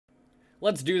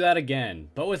Let's do that again,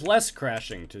 but with less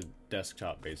crashing to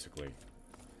desktop, basically.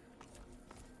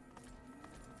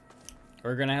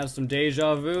 We're gonna have some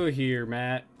deja vu here,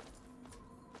 Matt.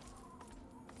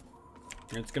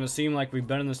 It's gonna seem like we've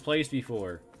been in this place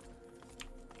before.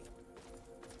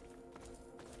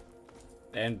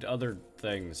 And other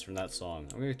things from that song.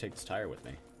 I'm gonna take this tire with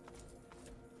me.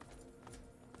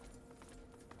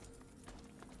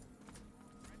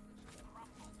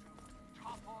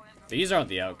 These aren't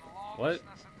the out. What?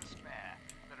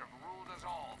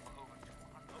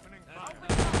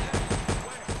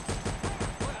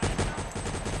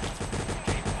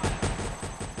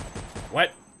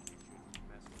 What?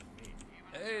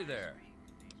 Hey there.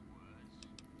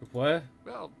 What?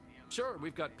 Well, sure,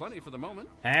 we've got plenty for the moment.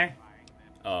 Huh?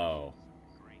 Oh.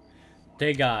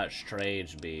 They got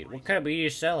strange meat. What kind of meat are you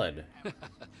selling?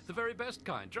 The very best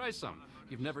kind. Try some.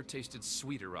 You've never tasted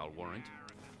sweeter, I'll warrant.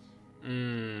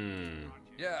 Mmm.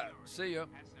 Yeah, see ya.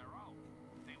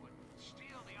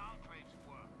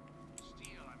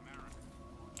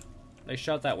 They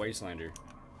shot that Wastelander.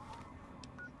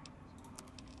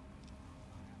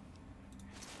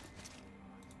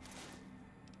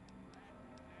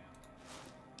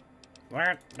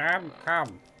 Let them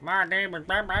come. My name is...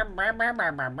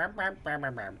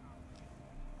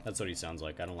 That's what he sounds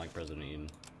like. I don't like President Eden.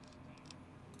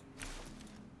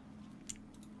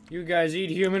 You guys eat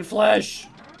human flesh!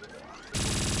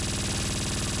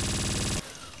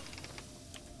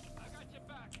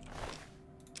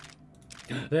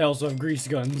 They also have grease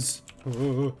guns.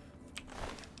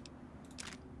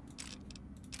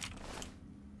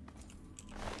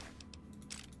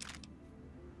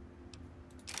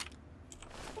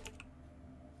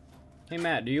 Hey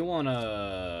Matt, do you want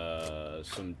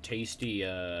some tasty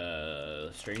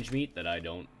strange meat that I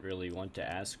don't really want to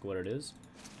ask what it is?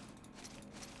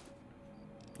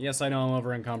 Yes, I know I'm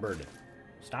over encumbered.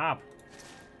 Stop.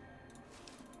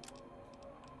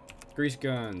 Grease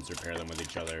guns, repair them with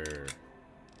each other.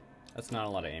 That's not a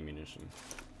lot of ammunition.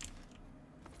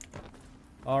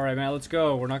 Alright, Matt, let's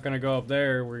go. We're not gonna go up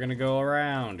there. We're gonna go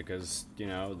around because, you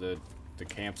know, the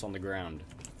camp's on the ground.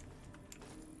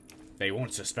 They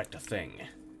won't suspect a thing.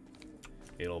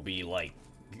 It'll be like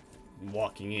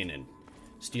walking in and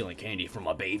stealing candy from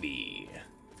a baby.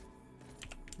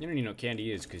 You don't even know what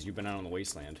candy is because you've been out on the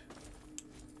wasteland.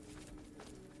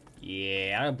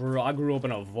 Yeah, I grew up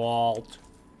in a vault.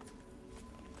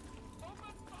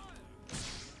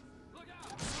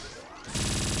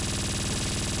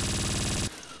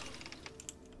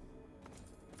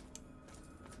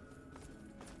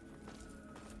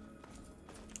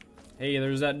 Hey,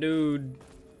 there's that dude.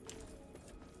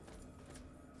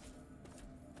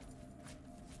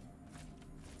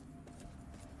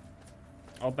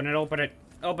 Open it, open it,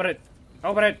 open it,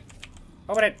 open it,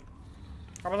 open it.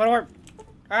 Open the door.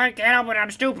 I can't open it,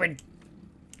 I'm stupid.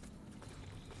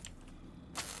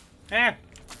 Ah.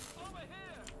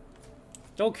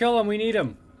 Don't kill him, we need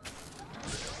him.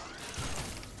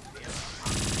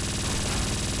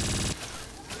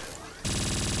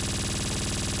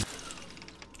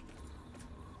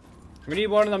 We need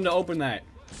one of them to open that.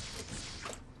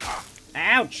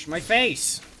 Ouch! My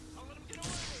face!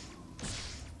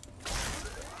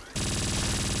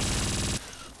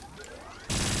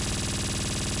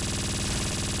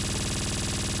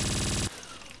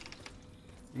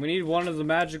 We need one of the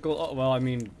magical... Oh, well, I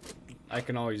mean, I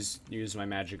can always use my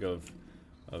magic of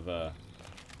Ooga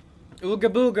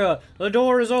booga! The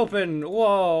door is open!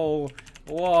 Whoa!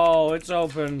 Whoa, it's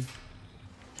open.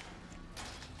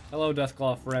 Hello,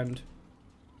 Deathclaw friend.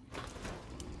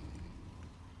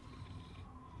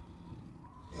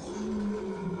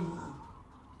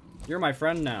 You're my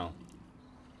friend now.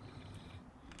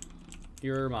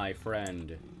 You're my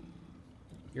friend.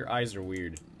 Your eyes are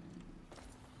weird.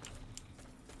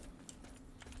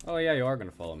 Oh yeah, you are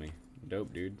gonna follow me.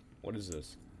 Dope, dude. What is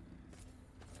this?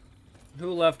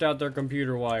 Who left out their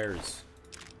computer wires?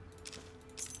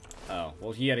 Oh,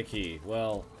 well he had a key.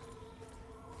 Well,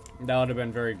 that would have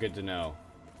been very good to know.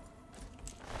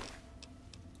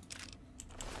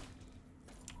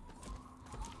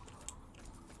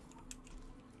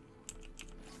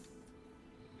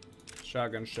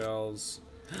 Shotgun shells.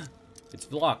 It's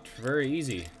blocked. Very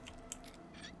easy.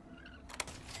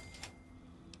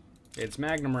 It's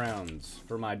magnum rounds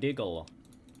for my deagle.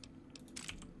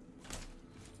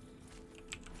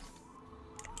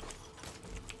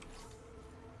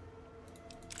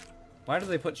 Why do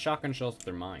they put shotgun shells with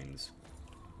their mines?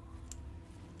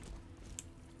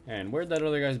 And where'd that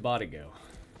other guy's body go?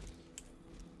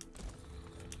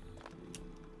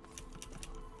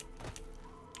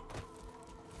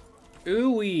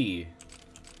 Ooh-wee.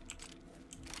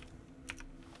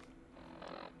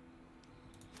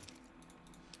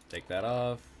 Take that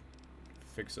off.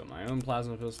 Fix up my own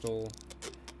plasma pistol.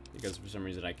 Because for some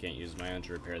reason I can't use my own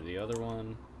to repair the other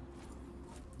one.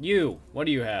 You! What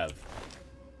do you have?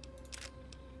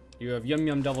 You have yum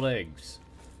yum deviled eggs.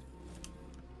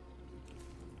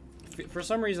 For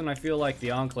some reason I feel like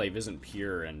the Enclave isn't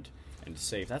pure and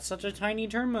safe. That's such a tiny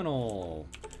terminal!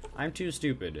 I'm too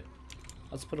stupid.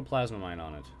 Let's put a plasma mine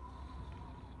on it.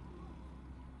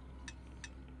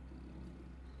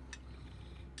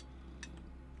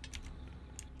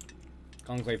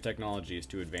 Enclave technology is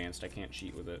too advanced. I can't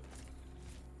cheat with it.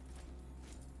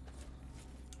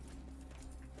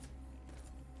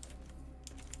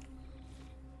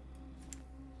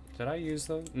 Did I use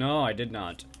those? No, I did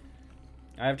not.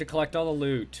 I have to collect all the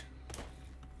loot.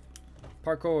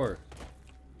 Parkour.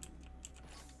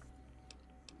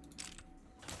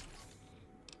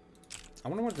 I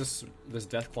wonder what this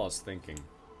Deathclaw's thinking.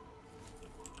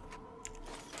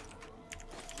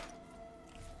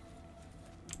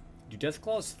 Do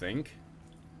Deathclaws think?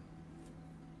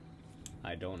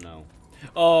 I don't know.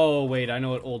 Oh, wait, I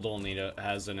know what Old Olney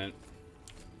has in it.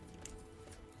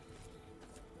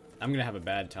 I'm gonna have a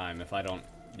bad time if I don't,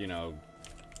 you know,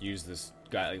 use this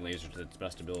Gatling laser to its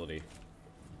best ability.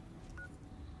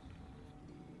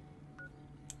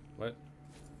 What?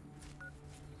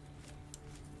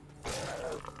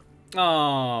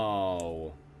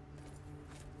 Oh.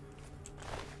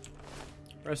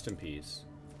 Rest in peace.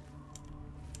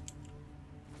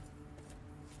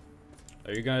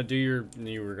 Are you gonna do your...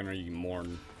 You were gonna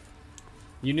mourn.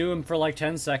 You knew him for like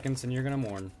 10 seconds and you're gonna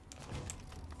mourn.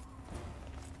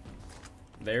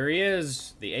 There he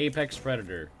is! The apex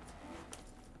predator.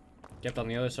 Kept on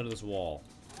the other side of this wall.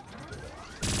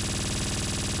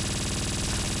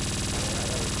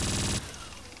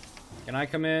 Can I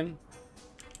come in?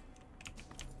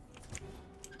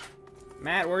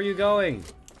 Matt, where are you going?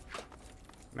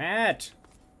 Matt!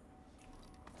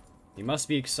 He must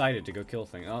be excited to go kill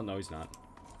things. Oh, no, he's not.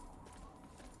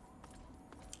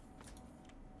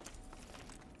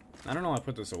 I don't know how I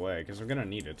put this away, because we're gonna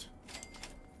need it.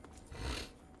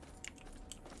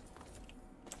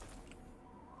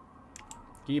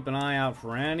 Keep an eye out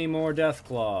for any more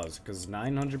Deathclaws, because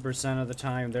 900% of the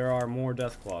time there are more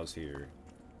Deathclaws here.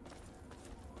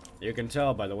 You can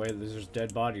tell by the way that there's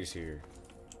dead bodies here.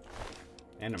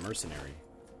 And a mercenary.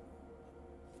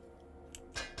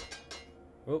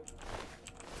 Oh.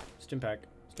 Stimpack.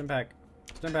 Stimpack.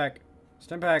 Stimpack.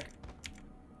 Stimpack.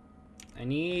 I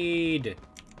need...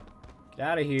 Get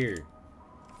out of here.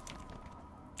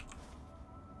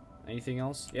 Anything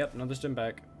else? Yep, another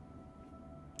Stimpack.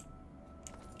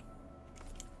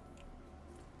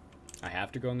 I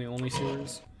have to go in the Olney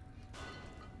sewers?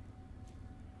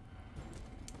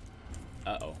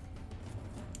 Uh-oh.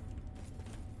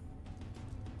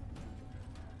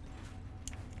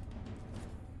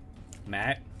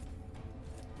 Matt?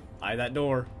 Eye that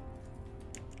door.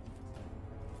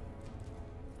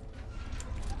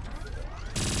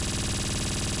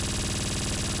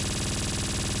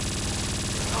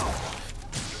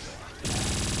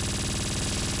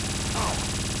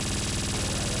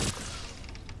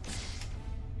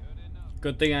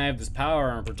 Good thing I have this power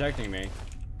armor protecting me.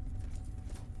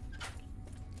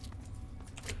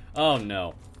 Oh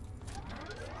no.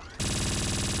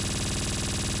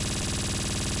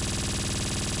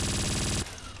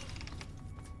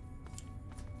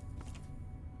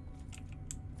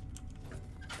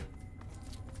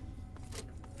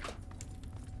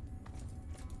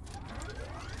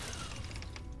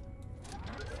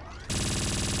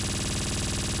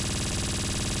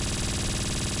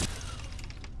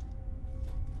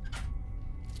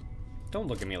 Don't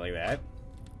look at me like that.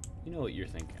 You know what you're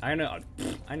thinking. I know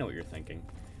what you're thinking.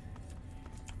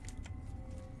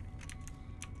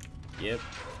 Yep.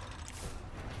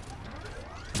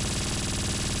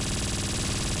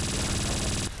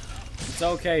 It's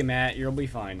okay, Matt. You'll be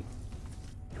fine.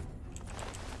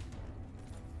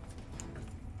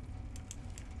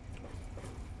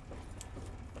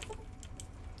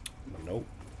 Nope.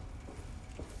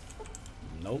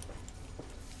 Nope.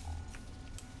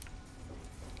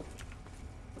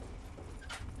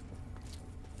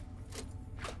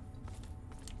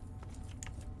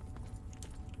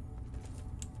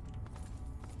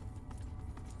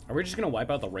 Are we just gonna wipe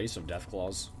out the race of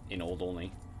Deathclaws in Old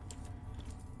Olney?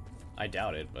 I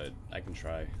doubt it, but I can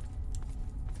try.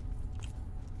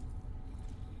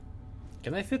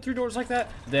 Can they fit through doors like that?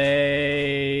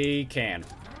 They can.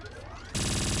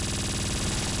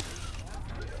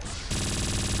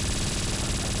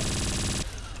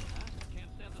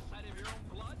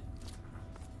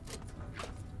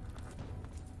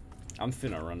 I'm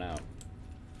finna run out.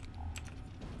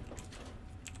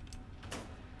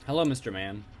 Hello, Mr.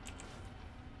 Man.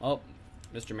 Oh,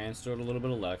 Mr. Man stored a little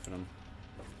bit of life in him.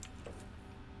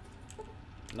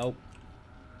 Nope.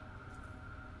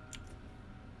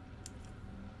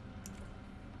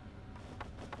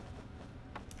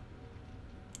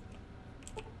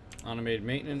 Automated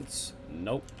maintenance.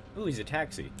 Nope. Ooh, he's a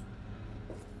taxi.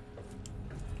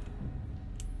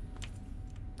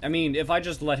 I mean, if I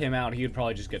just let him out, he would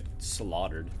probably just get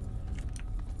slaughtered.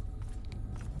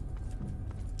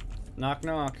 Knock,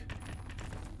 knock.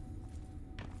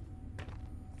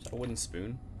 Is that a wooden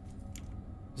spoon?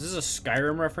 Is this a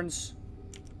Skyrim reference?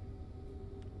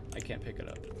 I can't pick it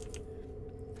up.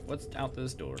 What's out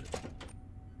this door?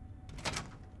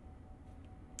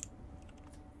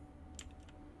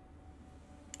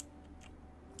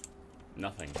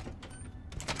 Nothing.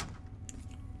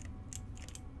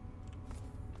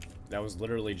 That was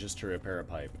literally just to repair a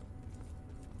pipe.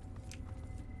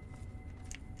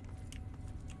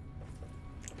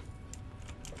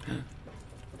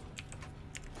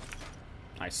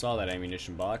 I saw that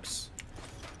ammunition box,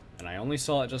 and I only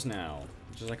saw it just now.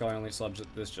 Just like I only saw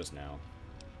this just now.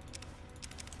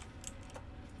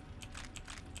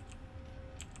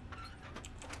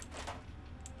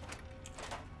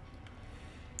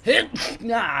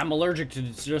 Nah, I'm allergic to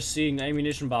just seeing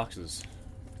ammunition boxes.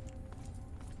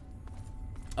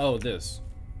 Oh, this.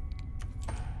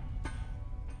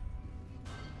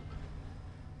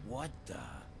 What the?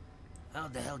 How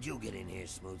the hell did you get in here,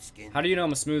 smooth skin? How do you know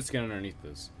I'm a smooth skin underneath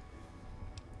this?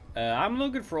 I'm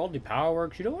looking for Olney Power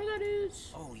Works. You know where that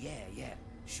is? Oh, yeah.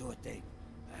 Sure thing.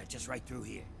 Just right through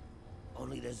here.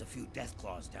 Only there's a few death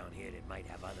claws down here that might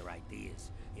have other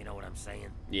ideas. You know what I'm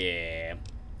saying? Yeah.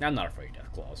 I'm not afraid of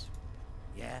death claws.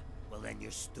 Yeah? Well, then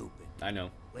you're stupid. I know.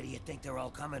 Where do you think they're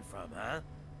all coming from, huh?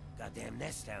 Goddamn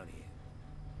nest down here.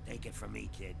 Take it from me,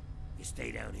 kid. You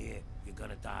stay down here, you're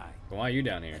gonna die. Why are you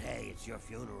down here? But hey, it's your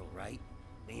funeral, right?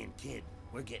 Me and Kid,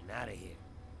 we're getting out of here.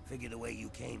 Figure the way you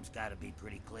came's gotta be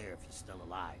pretty clear if you're still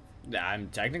alive. I'm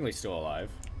technically still alive.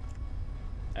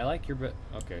 I like your bit.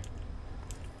 Okay.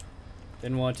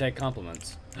 Didn't want to take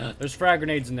compliments. There's frag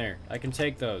grenades in there. I can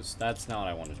take those. That's not what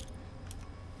I wanted.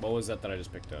 What was that I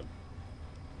just picked up?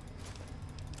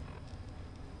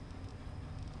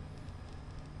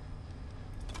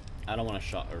 I don't want a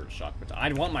shock baton.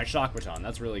 I want my shock baton.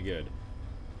 That's really good.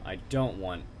 I don't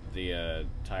want the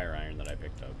tire iron that I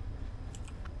picked up.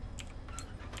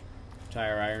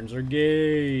 Tire irons are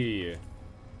gay.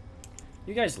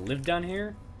 You guys live down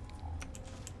here?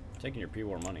 I'm taking your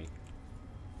pre-war money.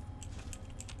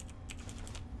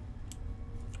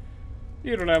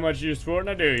 You don't have much use for it,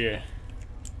 now do you?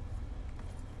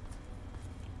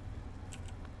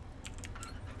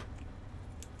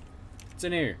 What's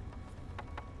in here?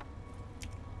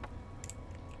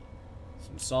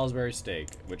 Some Salisbury steak,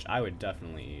 which I would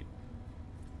definitely eat.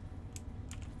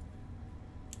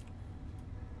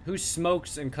 Who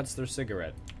smokes and cuts their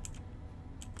cigarette?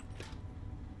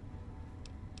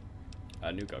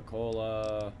 A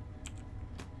Nuka-Cola.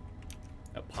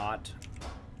 A pot.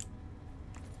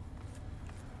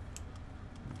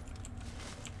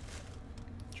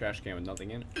 Trash can with nothing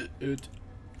in it.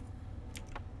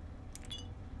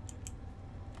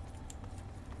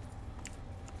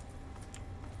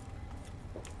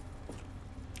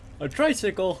 A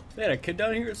tricycle. They had a kid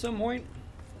down here at some point.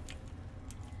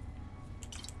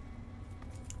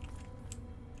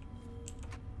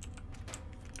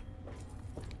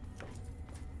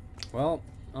 Well,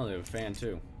 oh, they have a fan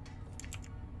too.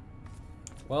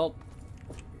 Well,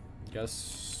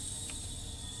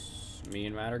 guess me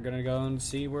and Matt are gonna go and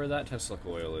see where that Tesla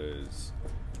coil is.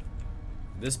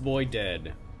 This boy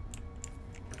dead.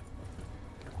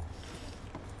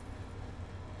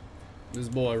 This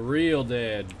boy real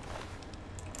dead.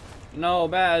 No,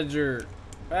 Badger.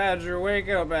 Badger, wake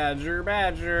up, Badger.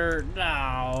 Badger,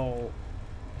 no.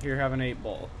 Here, have an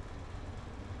 8-ball.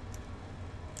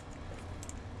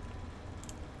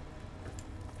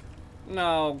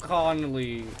 No,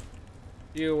 Conley.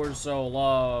 You were so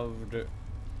loved.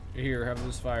 Here, have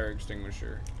this fire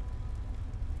extinguisher.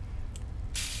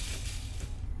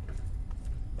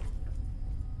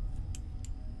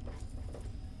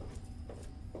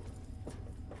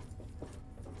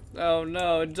 Oh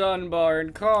no, Dunbar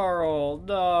and Carl,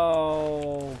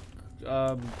 no.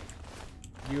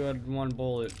 You had 1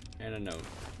 bullet and a note.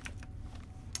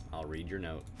 I'll read your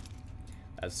note.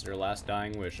 That's your last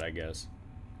dying wish, I guess.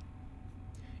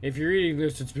 If you're reading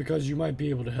this, it's because you might be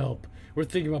able to help. We're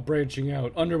thinking about branching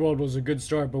out. Underworld was a good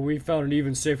start, but we found an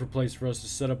even safer place for us to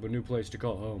set up a new place to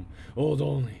call home. Old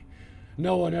Olney.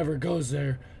 No one ever goes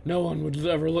there. No one would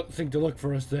ever think to look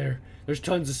for us there. There's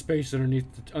tons of space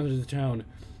under the town.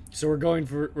 So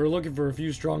we're looking for a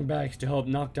few strong backs to help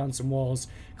knock down some walls,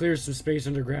 clear some space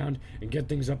underground, and get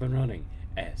things up and running.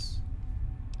 S.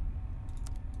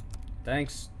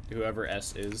 Thanks, whoever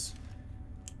S is.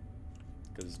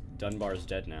 Because Dunbar's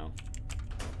dead now.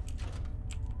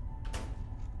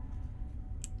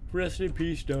 Rest in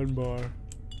peace, Dunbar.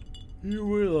 You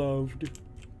were loved.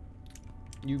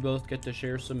 You both get to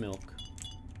share some milk.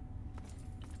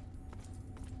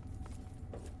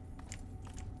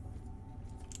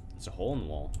 It's a hole in the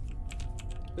wall.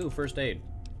 Ooh, first aid.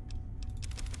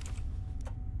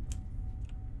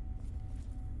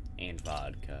 And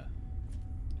vodka.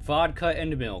 Vodka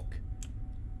and milk.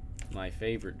 My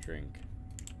favorite drink.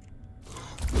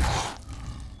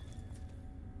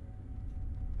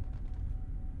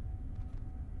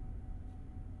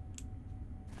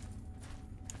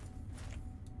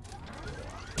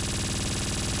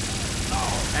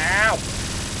 Ow!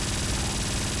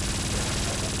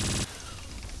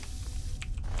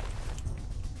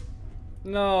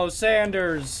 No,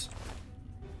 Sanders!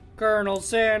 Colonel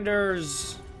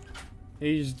Sanders!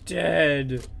 He's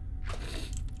dead.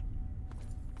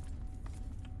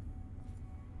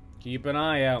 Keep an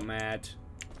eye out, Matt.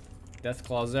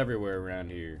 Deathclaws everywhere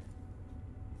around here.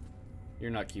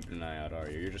 You're not keeping an eye out, are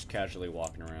you? You're just casually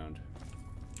walking around.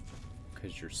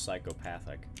 Because you're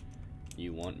psychopathic.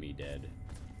 You want me dead.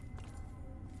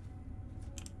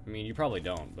 I mean, you probably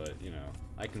don't, but, you know,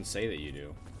 I can say that you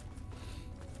do.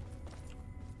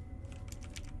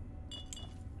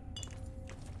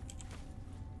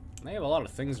 They have a lot of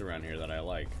things around here that I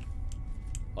like.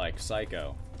 Like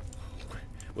Psycho.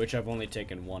 Which I've only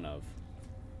taken one of.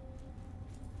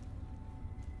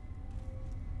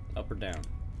 Up or down?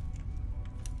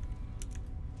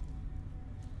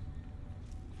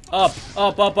 Up!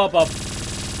 Up, up, up, up!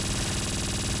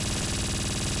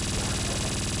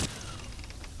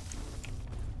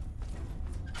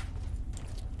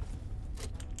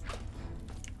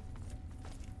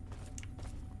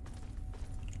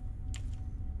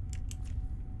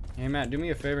 Hey Matt, do me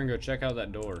a favor and go check out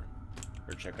that door.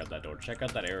 Or check out that door. Check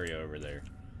out that area over there.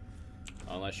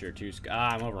 Unless you're too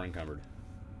I'm over encumbered.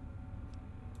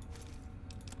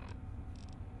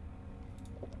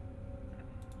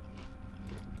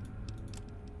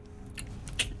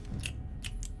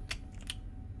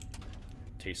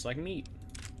 Tastes like meat.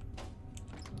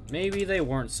 Maybe they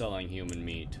weren't selling human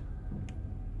meat.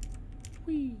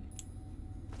 Whee!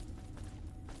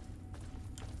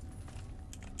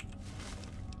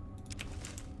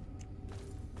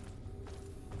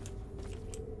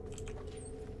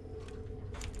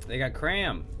 They got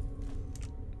cram.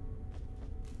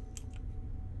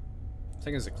 I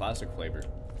think it's a classic flavor.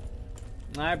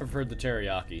 I preferred the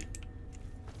teriyaki.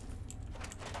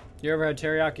 You ever had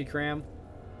teriyaki cram?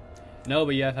 No,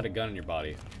 but you have had a gun in your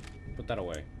body. Put that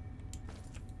away.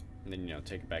 And then, you know,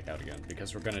 take it back out again.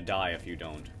 Because we're gonna die if you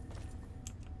don't.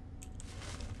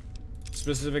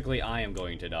 Specifically, I am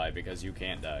going to die because you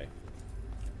can't die.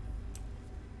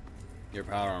 Your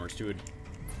power armor's too...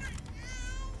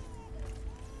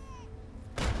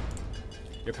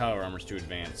 Your power armor's too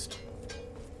advanced.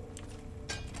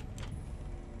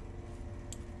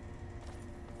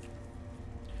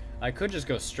 I could just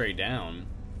go straight down.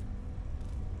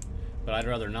 But I'd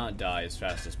rather not die as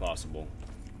fast as possible.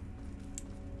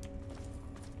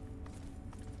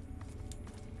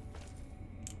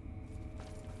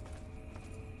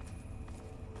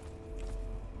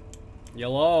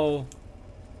 Yellow.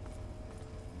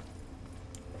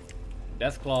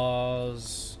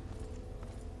 Deathclaws.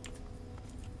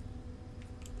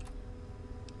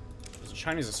 There's a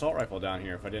Chinese assault rifle down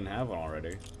here if I didn't have one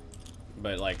already.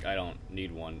 But, like, I don't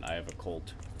need one. I have a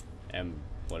Colt. M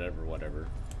whatever.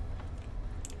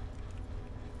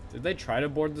 Did they try to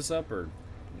board this up, or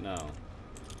no?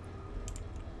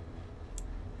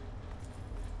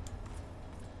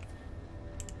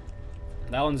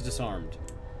 That one's disarmed.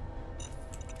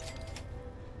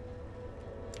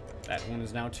 That one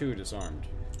is now too disarmed.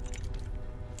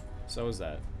 So is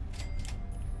that.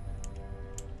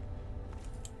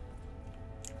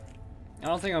 I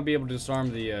don't think I'll be able to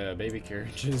disarm the baby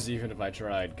carriages even if I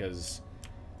tried, because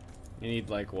you need,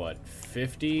 like, what,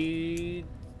 50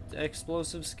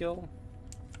 explosive skill?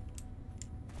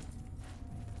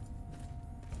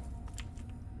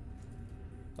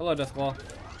 Hello, Deathclaw.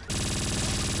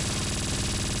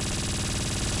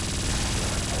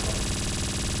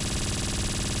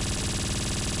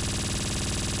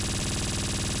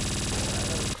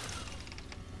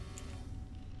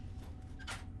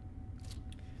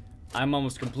 I'm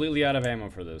almost completely out of ammo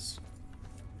for this.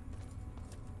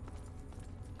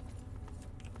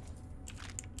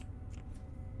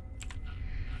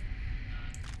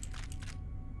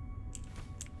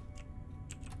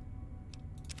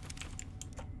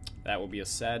 That will be a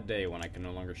sad day when I can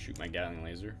no longer shoot my Gatling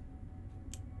laser.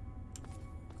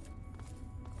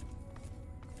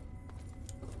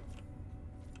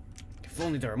 If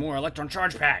only there were more electron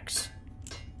charge packs!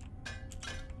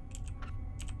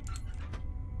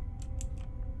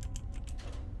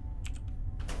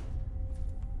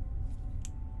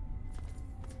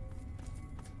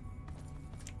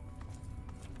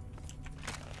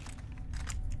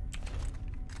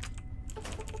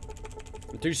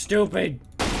 I'm too stupid!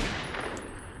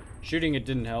 Shooting it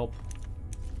didn't help.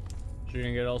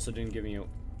 Shooting it also didn't give me a...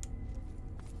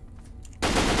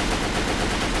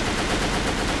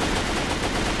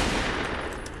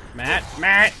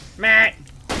 Matt!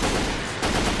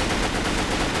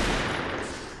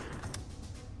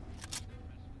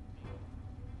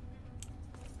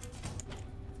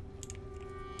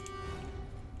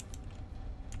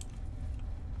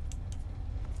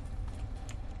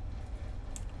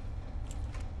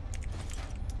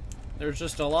 There's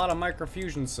just a lot of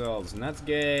microfusion cells, and that's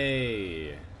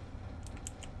gay.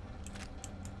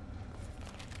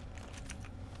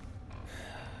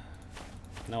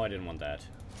 No, I didn't want that.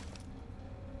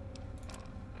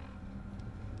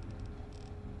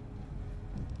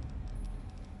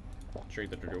 Drink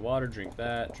the dirty water, drink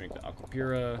that, drink the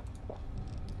Aquapura.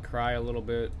 Cry a little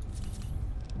bit.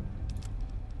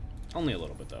 Only a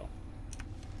little bit, though.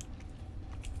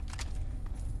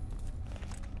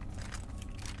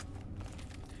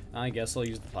 I guess I'll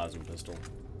use the plasma pistol.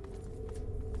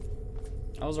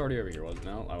 I was already over here, wasn't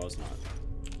I? No, I was not.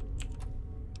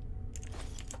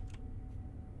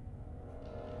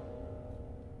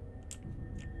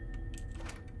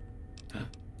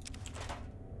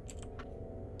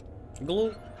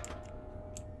 Glue.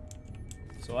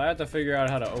 So I have to figure out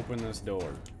how to open this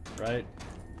door, right?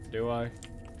 Do I?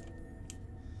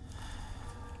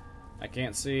 I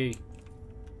can't see.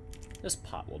 This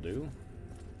pot will do.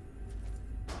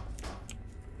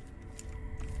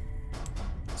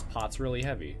 This pot's really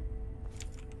heavy.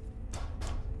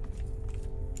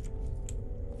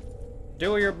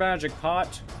 Do your magic,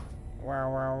 pot.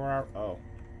 Wow, wow, wow. Oh.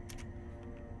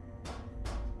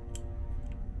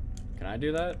 Can I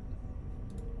do that?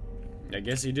 I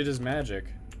guess he did his magic.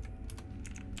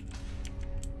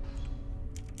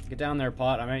 Get down there,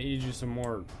 pot. I might need you some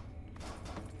more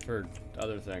for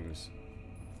other things.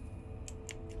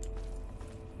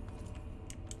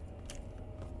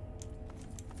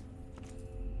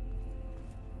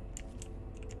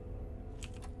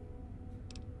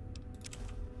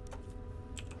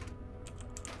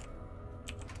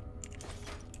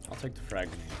 I'll take the frag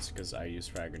grenades, because I use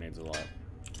frag grenades a lot.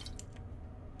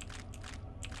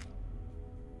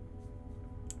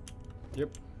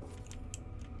 Yep.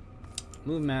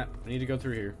 Move, Matt. I need to go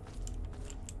through here.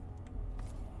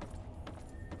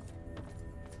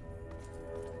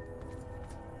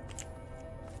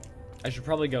 I should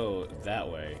probably go that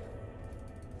way.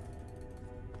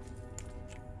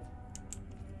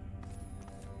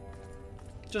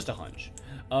 Just a hunch.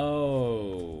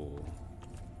 Oh.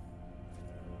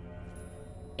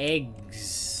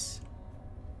 Eggs.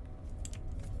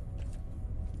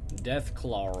 Death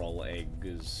chloral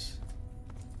eggs.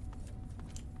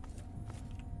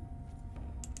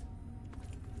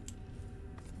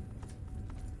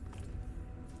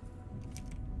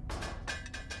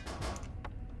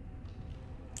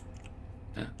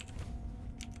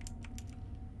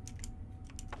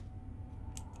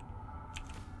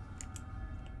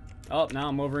 Oh, now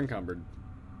I'm over encumbered.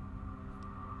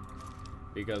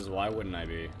 Because why wouldn't I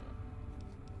be?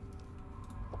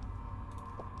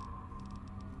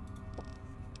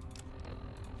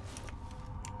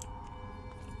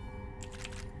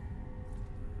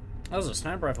 Oh, there's a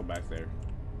sniper rifle back there.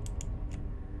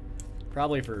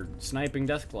 Probably for sniping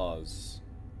death claws.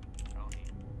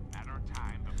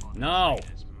 No!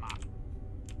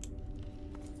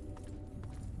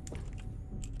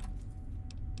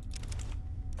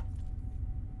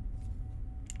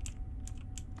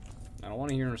 I don't want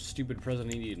to hear no stupid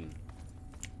President Eden.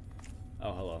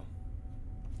 Oh, hello.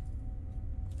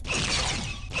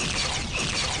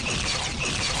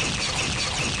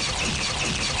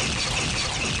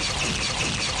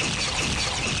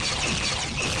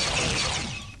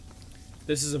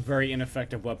 This is a very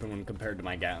ineffective weapon when compared to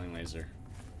my Gatling laser.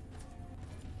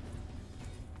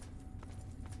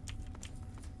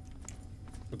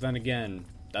 But then again,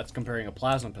 that's comparing a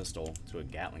plasma pistol to a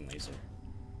Gatling laser.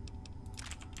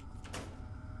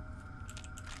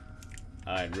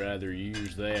 I'd rather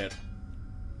use that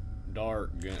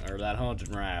dart gun, or that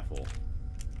hunting rifle.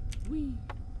 Whee!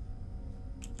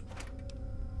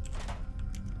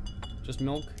 Just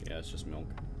milk? Yeah, it's just milk.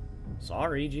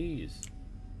 Sorry, jeez.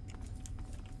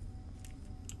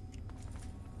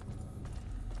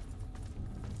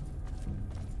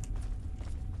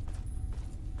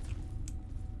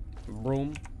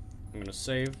 broom. I'm gonna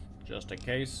save, just in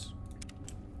case.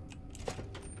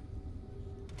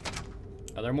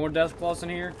 Are there more death claws in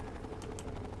here?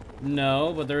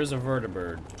 No, but there is a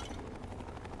vertibird.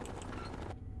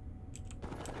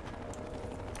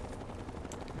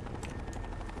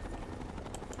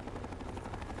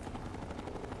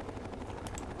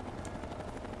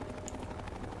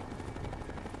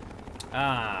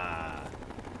 Ah.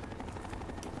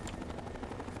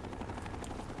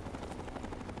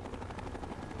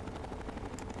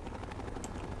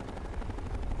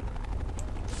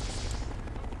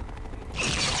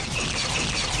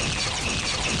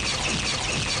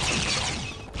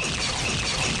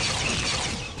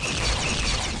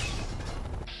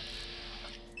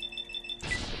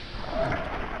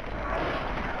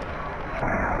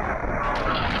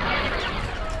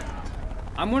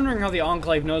 I'm wondering how the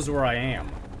Enclave knows where I am.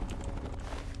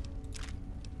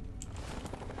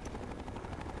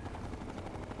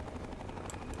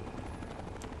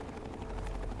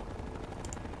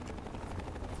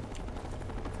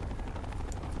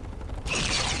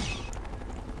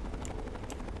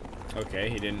 Okay,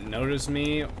 he didn't notice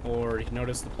me, or he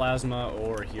noticed the plasma,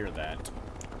 or hear that.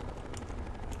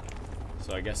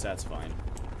 So I guess that's fine.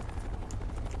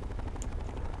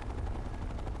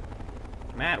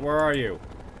 Matt, where are you?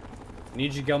 I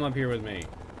need you to come up here with me.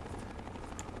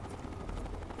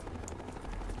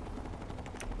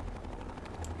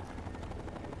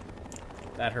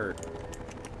 That hurt.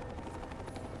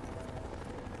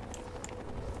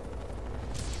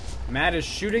 Matt is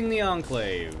shooting the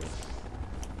Enclave.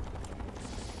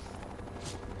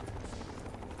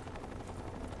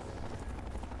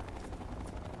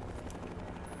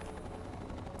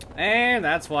 And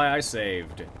that's why I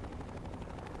saved.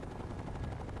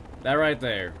 That right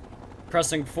there.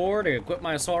 Pressing 4 to equip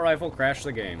my assault rifle, crash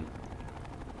the game.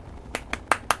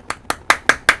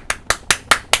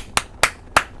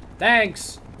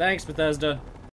 Thanks! Thanks, Bethesda.